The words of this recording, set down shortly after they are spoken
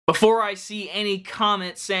Before I see any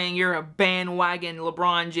comments saying you're a bandwagon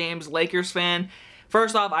LeBron James Lakers fan,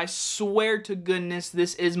 first off, I swear to goodness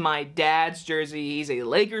this is my dad's jersey. He's a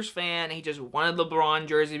Lakers fan. He just wanted LeBron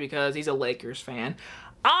jersey because he's a Lakers fan.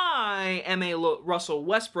 I am a Russell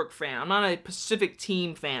Westbrook fan. I'm not a Pacific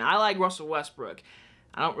team fan. I like Russell Westbrook.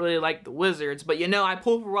 I don't really like the Wizards, but you know, I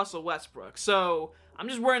pull for Russell Westbrook. So, I'm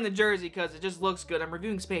just wearing the jersey because it just looks good. I'm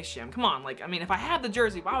reviewing Space Jam. Come on, like, I mean, if I had the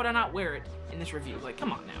jersey, why would I not wear it in this review? Like,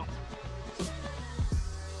 come on now.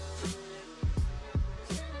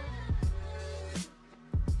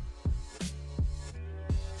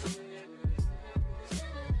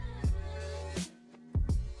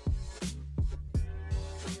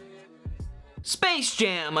 Space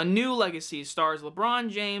Jam: A New Legacy stars LeBron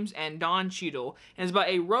James and Don Cheadle, and is about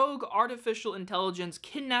a rogue artificial intelligence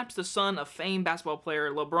kidnaps the son of famed basketball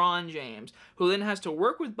player LeBron James, who then has to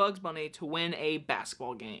work with Bugs Bunny to win a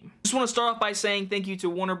basketball game. Just want to start off by saying thank you to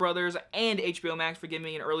Warner Brothers and HBO Max for giving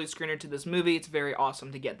me an early screener to this movie. It's very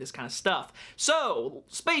awesome to get this kind of stuff. So,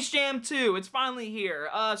 Space Jam 2, it's finally here.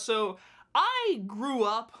 I grew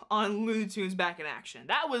up on Looney Tunes back in action.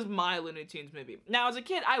 That was my Looney Tunes movie. Now, as a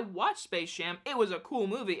kid, I watched Space Jam. It was a cool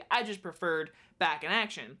movie. I just preferred back in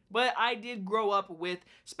action. But I did grow up with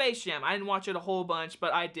Space Jam. I didn't watch it a whole bunch,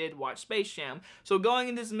 but I did watch Space Jam. So going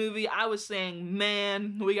into this movie, I was saying,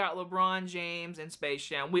 man, we got LeBron James and Space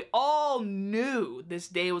Jam. We all knew this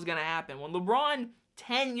day was going to happen. When LeBron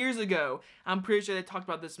 10 years ago, I'm pretty sure they talked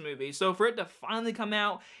about this movie. So for it to finally come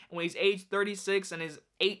out when he's age 36 and his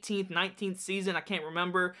 18th, 19th season, I can't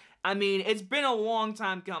remember. I mean, it's been a long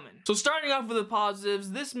time coming. So starting off with the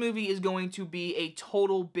positives, this movie is going to be a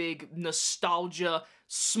total big nostalgia,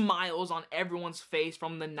 smiles on everyone's face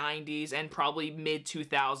from the 90s and probably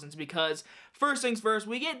mid-2000s, because first things first,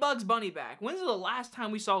 we get Bugs Bunny back. When's the last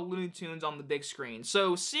time we saw Looney Tunes on the big screen?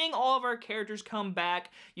 So seeing all of our characters come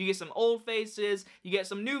back, you get some old faces, you get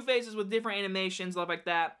some new faces with different animations, stuff like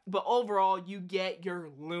that, but overall, you get your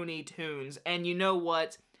Looney Tunes. And you know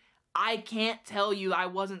what? I can't tell you I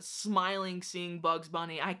wasn't smiling seeing Bugs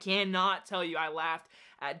Bunny. I cannot tell you I laughed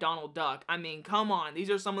at Donald Duck. I mean, come on. These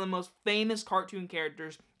are some of the most famous cartoon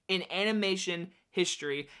characters in animation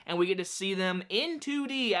history, and we get to see them in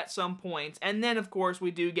 2D at some points. And then, of course, we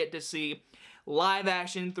do get to see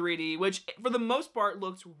live-action 3D, which, for the most part,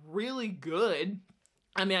 looks really good.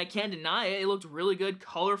 I mean, I can't deny it. It looked really good,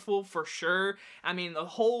 colorful for sure. I mean, the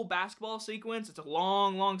whole basketball sequence, it's a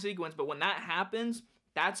long, long sequence, but when that happens,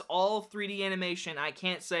 that's all 3D animation. I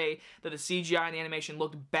can't say that the CGI and the animation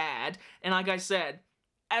looked bad. And like I said,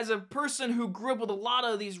 as a person who grew up with a lot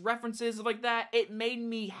of these references like that, it made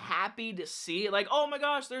me happy to see it. Like, oh my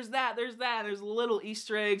gosh, there's that, there's little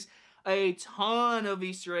Easter eggs, a ton of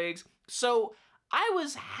Easter eggs. So I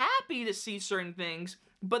was happy to see certain things,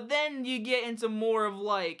 but then you get into more of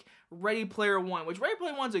like Ready Player One, which Ready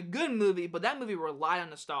Player One's a good movie, but that movie relied on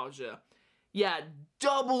nostalgia. Yeah,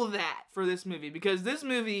 double that for this movie, because this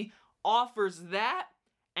movie offers that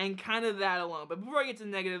and kind of that alone. But before I get to the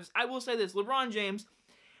negatives, I will say this. LeBron James,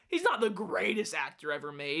 he's not the greatest actor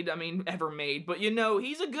ever made. But you know,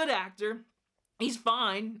 he's a good actor. He's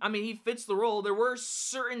fine. I mean, he fits the role. There were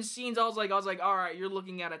certain scenes I was like, all right, you're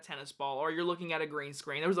looking at a tennis ball or you're looking at a green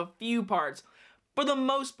screen. There was a few parts. For the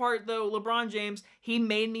most part, though, LeBron James, he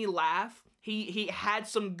made me laugh. He had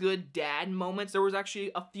some good dad moments. There was actually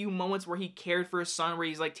a few moments where he cared for his son, where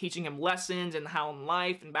he's like teaching him lessons and how in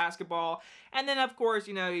life and basketball. And then, of course,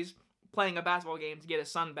 you know, he's playing a basketball game to get his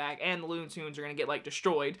son back, and the Looney Tunes are going to get, like,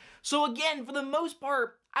 destroyed. So, again, for the most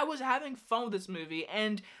part, I was having fun with this movie,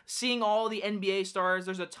 and seeing all the NBA stars,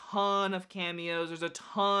 there's a ton of cameos, there's a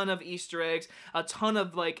ton of Easter eggs, a ton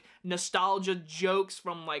of, like, nostalgia jokes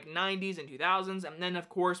from, like, 90s and 2000s, and then, of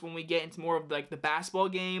course, when we get into more of, like, the basketball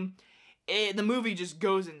game, the movie just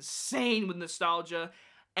goes insane with nostalgia,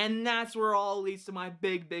 and that's where all leads to my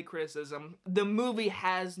big, big criticism. The movie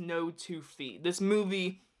has no 2 feet. This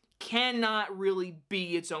movie cannot really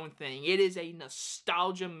be its own thing. It is a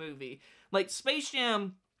nostalgia movie. Like, Space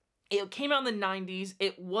Jam, it came out in the 90s.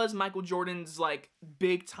 It was Michael Jordan's, like,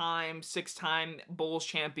 big-time, 6-time Bulls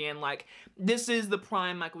champion. Like, this is the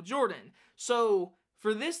prime Michael Jordan. So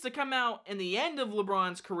for this to come out in the end of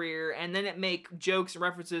LeBron's career, and then it make jokes and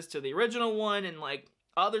references to the original one, and, like,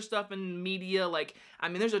 other stuff in media, like, I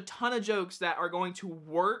mean, there's a ton of jokes that are going to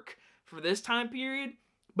work for this time period,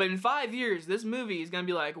 but in 5 years, this movie is going to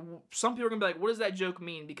be like, some people are going to be like, what does that joke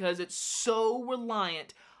mean? Because it's so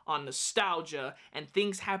reliant on nostalgia and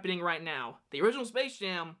things happening right now. The original Space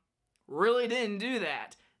Jam really didn't do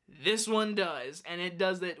that. This one does, and it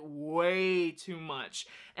does it way too much.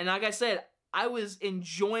 And like I said, I was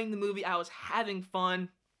enjoying the movie. I was having fun.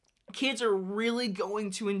 Kids are really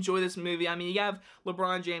going to enjoy this movie. I mean, you have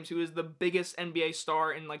LeBron James, who is the biggest NBA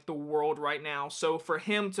star in like the world right now. So for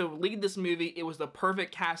him to lead this movie, it was the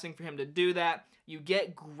perfect casting for him to do that. You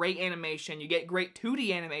get great animation. You get great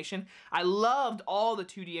 2D animation. I loved all the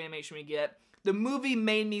 2D animation we get. The movie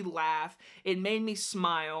made me laugh. It made me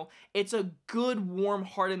smile. It's a good,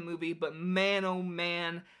 warm-hearted movie, but man, oh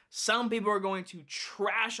man, some people are going to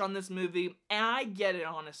trash on this movie, and I get it,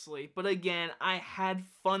 honestly. But again, I had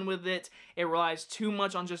fun with it. It relies too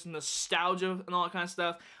much on just nostalgia and all that kind of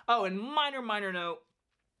stuff. Oh, and minor note,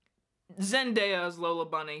 Zendaya as Lola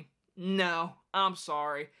Bunny. No, I'm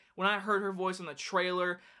sorry. When I heard her voice in the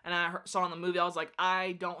trailer and I saw in the movie, I was like,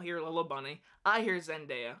 I don't hear Lola Bunny. I hear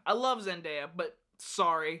Zendaya. I love Zendaya, but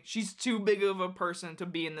sorry, she's too big of a person to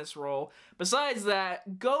be in this role. Besides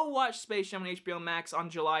that, go watch Space Jam on HBO Max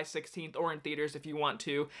on July 16th or in theaters if you want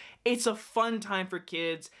to. It's a fun time for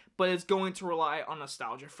kids, but it's going to rely on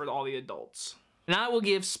nostalgia for all the adults. And I will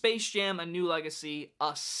give Space Jam: A New Legacy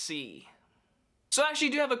a C. So I actually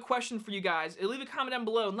do have a question for you guys. Leave a comment down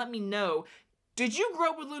below and let me know. Did you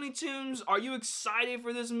grow up with Looney Tunes? Are you excited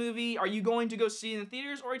for this movie? Are you going to go see it in the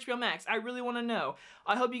theaters or HBO Max? I really want to know.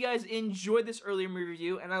 I hope you guys enjoyed this earlier movie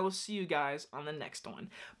review, and I will see you guys on the next one.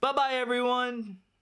 Bye-bye, everyone!